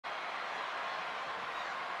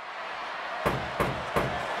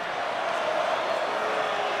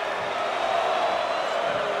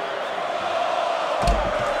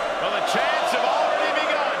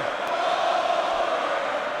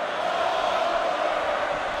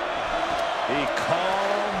The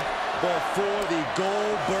calm before the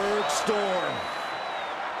Goldberg storm.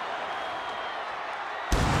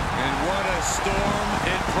 And what a storm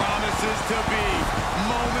it promises to be.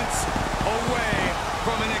 Moments away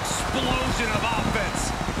from an explosion of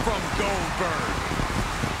offense from Goldberg.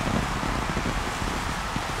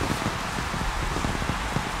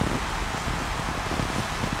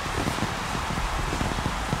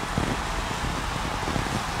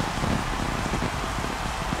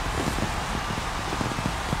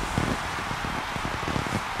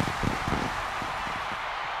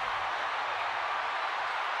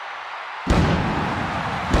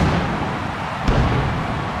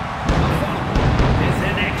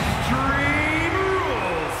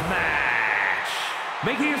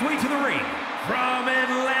 Making his way to the ring from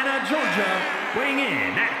Atlanta, Georgia, weighing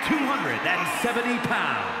in at 270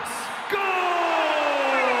 pounds, Goldberg!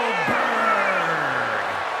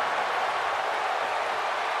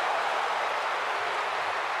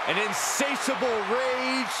 An insatiable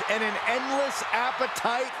rage and an endless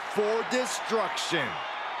appetite for destruction.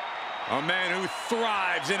 A man who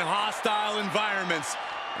thrives in hostile environments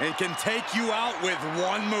and can take you out with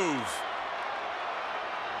one move.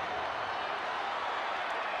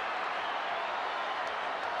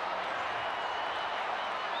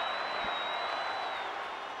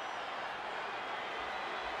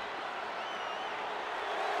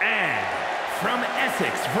 And from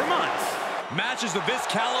Essex, Vermont. Matches of this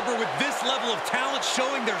caliber with this level of talent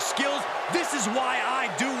showing their skills, this is why I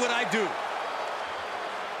do what I do.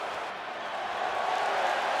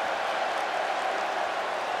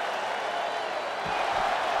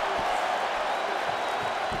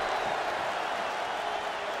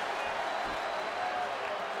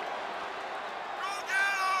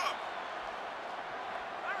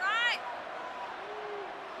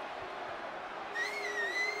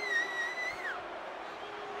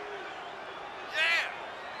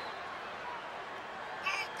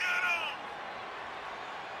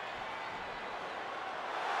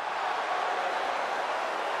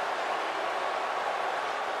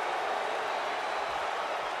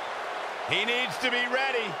 He needs to be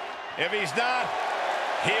ready. If he's not,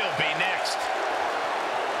 he'll be next.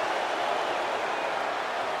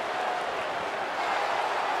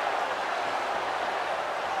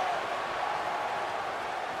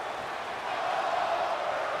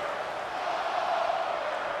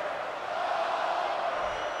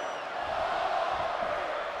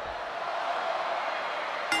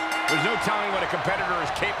 There's no telling what a competitor is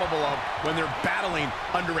capable of when they're battling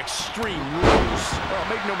under extreme rules. Well,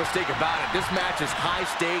 make no mistake about it, this match is high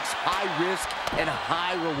stakes, high risk, and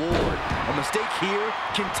high reward. A mistake here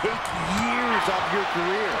can take years off your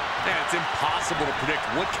career. And it's impossible to predict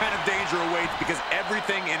what kind of danger awaits because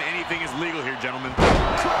everything and anything is legal here, gentlemen.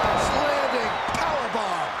 Cross landing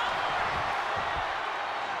powerbomb.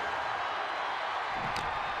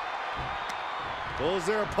 Pulls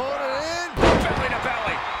their opponent in. Belly to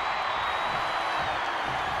belly.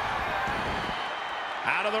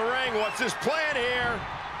 Out of the ring, what's his plan here?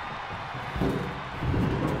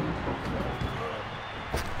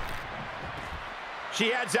 She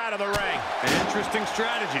heads out of the ring. An interesting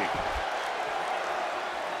strategy.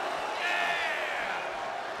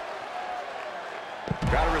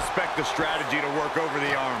 Gotta respect the strategy to work over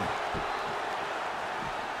the arm.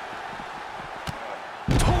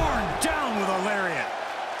 Torn down with a lariat.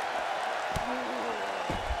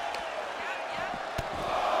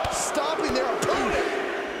 Stopping their opponent.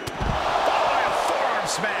 Followed by a forearm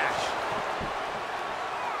smash.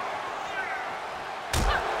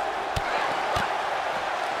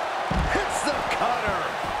 Hits the cutter.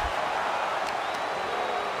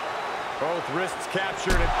 Both wrists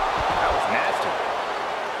captured. That was nasty.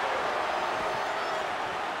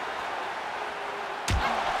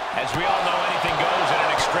 As we all know, anything goes in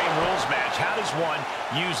an Extreme Rules match. How does one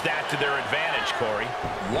use that to their advantage, Corey?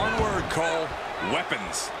 One word, Cole: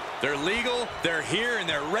 weapons. They're legal, they're here, and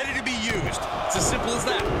they're ready to be used. It's as simple as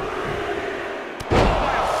that.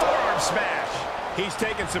 By a forearm smash. He's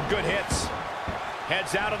taking some good hits.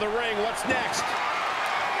 Heads out of the ring. What's next?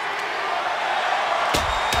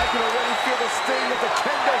 I can already feel the sting of the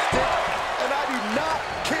kendo stick, and I do not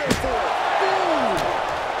care for it. Ooh.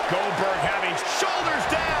 Goldberg having shoulders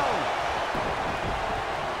down.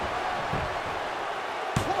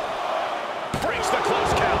 Breaks the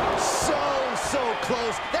close count. So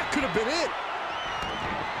close. That could have been it.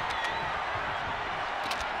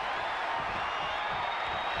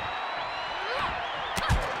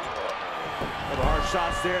 Hard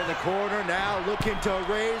shots there in the corner. Now looking to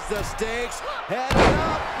raise the stakes. Heading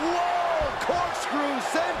up. Whoa! Corkscrew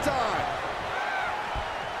senton.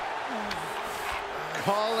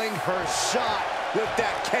 calling her shot with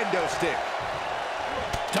that kendo stick.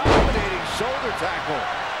 Dominating shoulder tackle.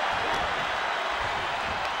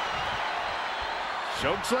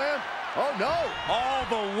 Choke slam? Oh, no. All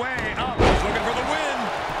the way up. He's looking for the win.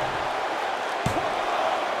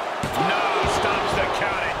 No, stops the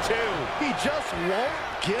count at 2. He just won't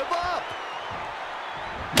give up.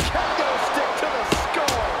 Kendo stick to the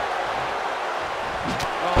skull.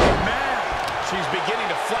 Oh, man. She's beginning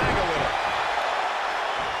to flag a little.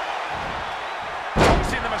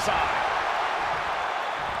 Tossing them aside.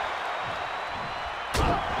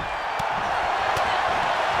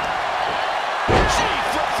 She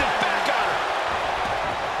flips it back on her.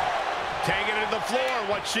 Taking it to the floor.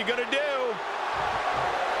 What's she gonna do?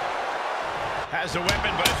 Has a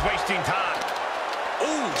weapon, but it's wasting time.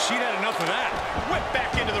 Ooh, she'd had enough of that. Whip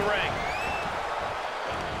back into the ring.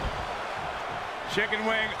 Chicken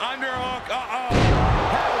wing, underhook, uh-oh.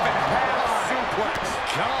 Half suplex.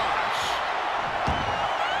 Gosh.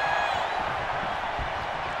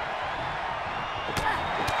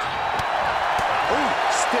 Ooh,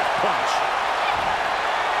 stiff punch.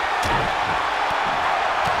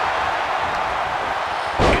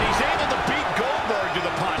 And he's able to beat Goldberg to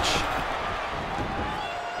the punch.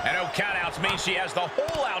 And no countouts means she has the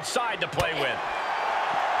whole outside to play with.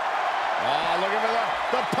 Oh, looking for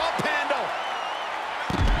the pump handle.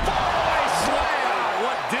 Fallaway slam.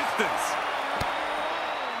 What distance?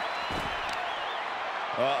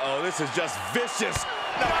 Uh-oh, this is just vicious.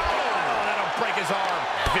 No, that'll break his arm.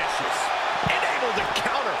 Vicious. And able to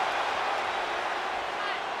counter.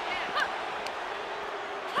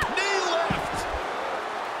 Knee left.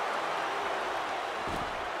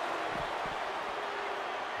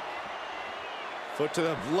 Foot to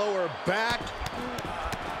the lower back.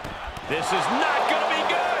 This is not going to be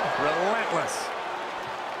good. Relentless.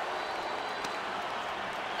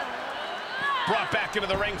 Brought back into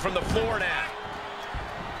the ring from the floor now.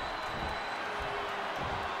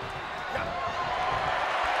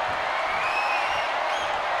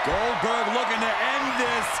 Goldberg looking to end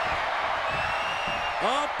this.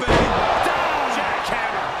 Up and down.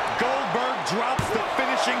 Jackhammer. Goldberg drops the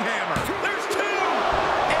finishing hammer. There's 2.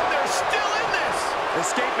 And they're still in this.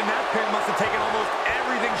 Escaping that pin must have taken almost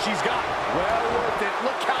everything she's got. Well worth it.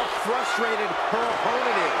 Look how frustrated her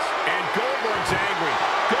opponent is. And Goldberg's angry.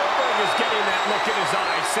 Goldberg is getting that look in his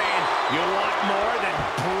eyes saying, you want more, then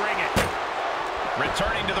bring it.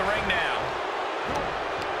 Returning to the ring now.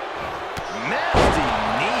 Nasty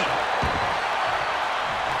knee.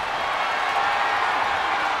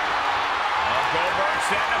 Goldberg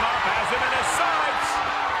setting him up, has him in his sights.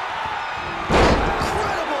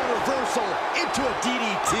 Incredible reversal into a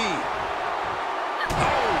DDT.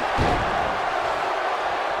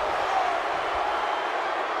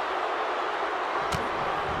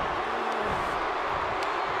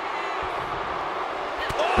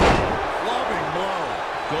 Loving blow.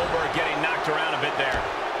 Goldberg getting knocked around a bit there.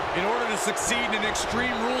 In order to succeed in an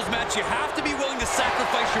Extreme Rules match, you have to be willing to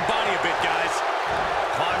sacrifice your body a bit, guys.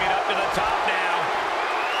 Climbing up to the top now.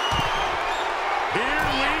 Here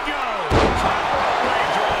we go. Top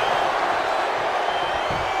rope drop.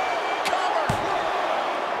 Cover.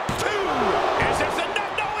 2. Is this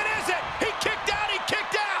enough? No, it isn't. He kicked out. He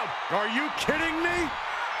kicked out. Are you kidding me?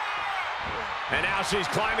 And now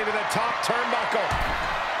she's climbing to the top turnbuckle.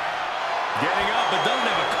 Getting up, but doesn't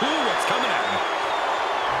have a clue what's coming at him.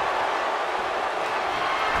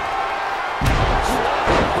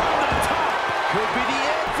 Could be the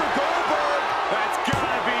end for Goldberg. That's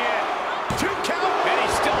gotta be it. 2 count, and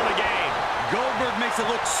he's still in the game. Goldberg makes it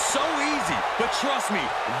look so easy, but trust me,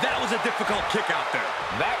 that was a difficult kick out there.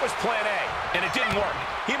 That was plan A, and it didn't work.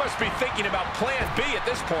 He must be thinking about plan B at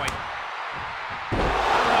this point. I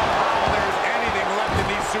don't know how there's anything left in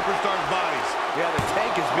these superstars' bodies. Yeah, the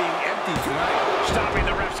tank is being empty tonight. Stopping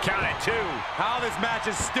the ref's count at 2. How this match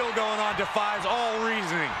is still going on defies all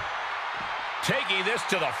reasoning. Taking this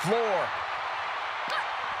to the floor.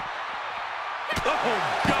 Oh,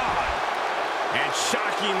 God! And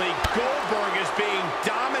shockingly, Goldberg is being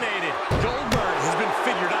dominated. Goldberg has been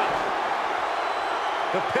figured out.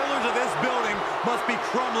 The pillars of this building must be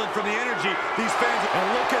crumbling from the energy these fans... And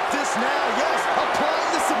look at this now. Yes,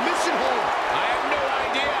 applying the submission hold. I have no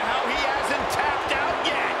idea how he hasn't tapped out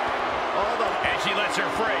yet. And she lets her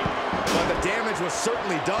free. Well, the damage was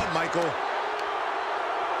certainly done, Michael.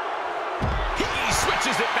 He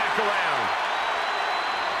switches it back around.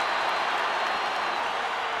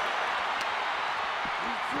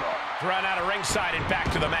 Run out of ringside and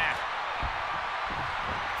back to the mat.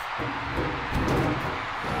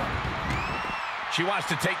 She wants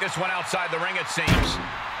to take this one outside the ring, it seems.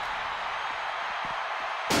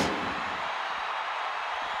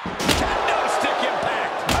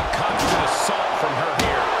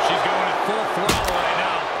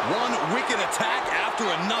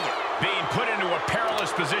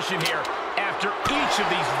 position here after each of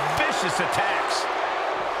these vicious attacks.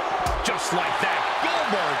 Just like that,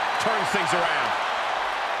 Goldberg turns things around.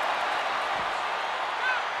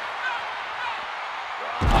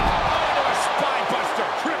 Oh, a spine buster,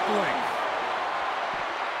 crippling.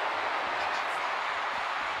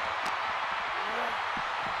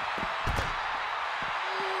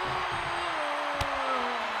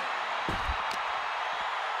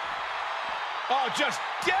 Oh, just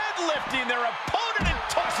deadlifting their opponent and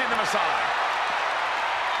tossing them aside.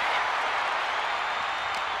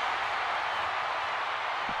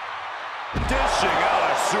 Dishing out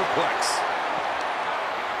a suplex.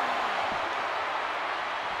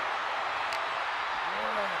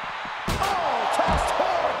 Oh, tossed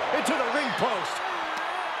hard into the ring post.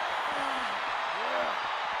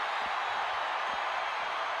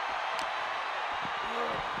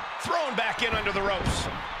 Thrown back in under the ropes.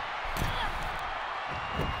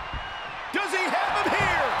 Does he have him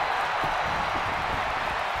here?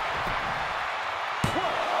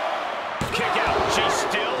 Kick out. She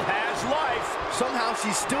still has life. Somehow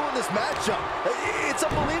she's still in this matchup. It's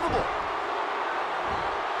unbelievable.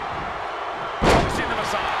 Pushing them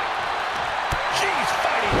aside. She's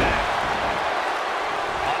fighting back.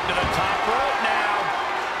 Up to the top rope now.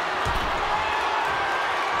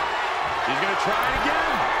 She's going to try it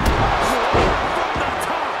again. From the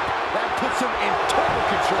top. That puts him in total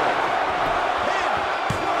control.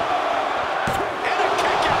 And a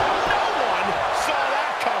kick out. No one saw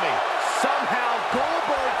that coming. Somehow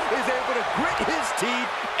Goldberg is able to grit his teeth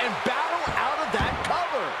and battle out of that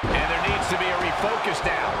cover. And there needs to be a refocus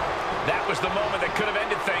now. That was the moment that could have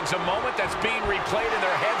ended things. A moment that's being replayed in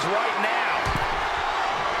their heads right now.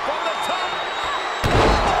 From the top.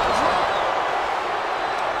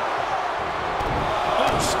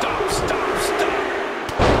 Oh, stop, stop, stop.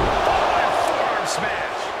 Oh, and forearm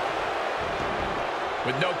smash.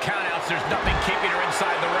 With no countouts, there's nothing keeping her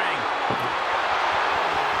inside the ring.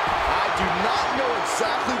 I do not know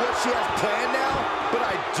exactly what she has planned now, but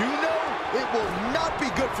I do know it will not be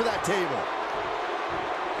good for that table.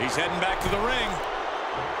 He's heading back to the ring.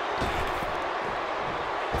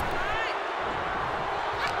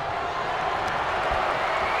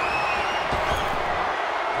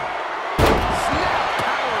 Snap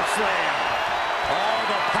power slam. All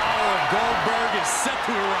the power of Goldberg is set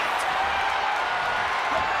to erupt.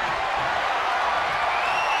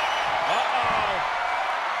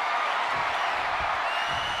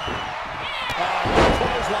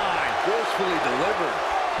 Clothesline, forcefully delivered.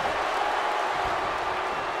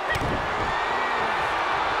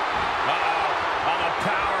 On the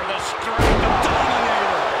power, the strength, the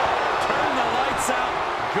Dominator. Turn the lights out.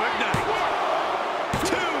 Good night.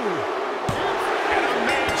 2. And a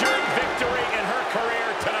major victory in her career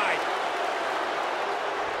tonight.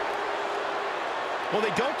 Well,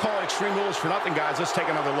 they don't call it Extreme Rules for nothing, guys. Let's take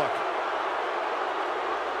another look.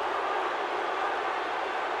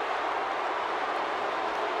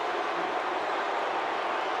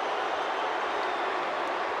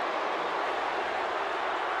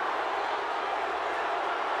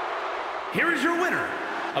 Here is your winner.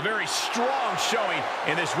 A very strong showing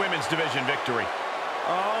in this women's division victory.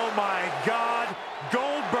 Oh, my God.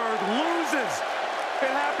 Goldberg loses. It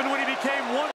happened when he became one.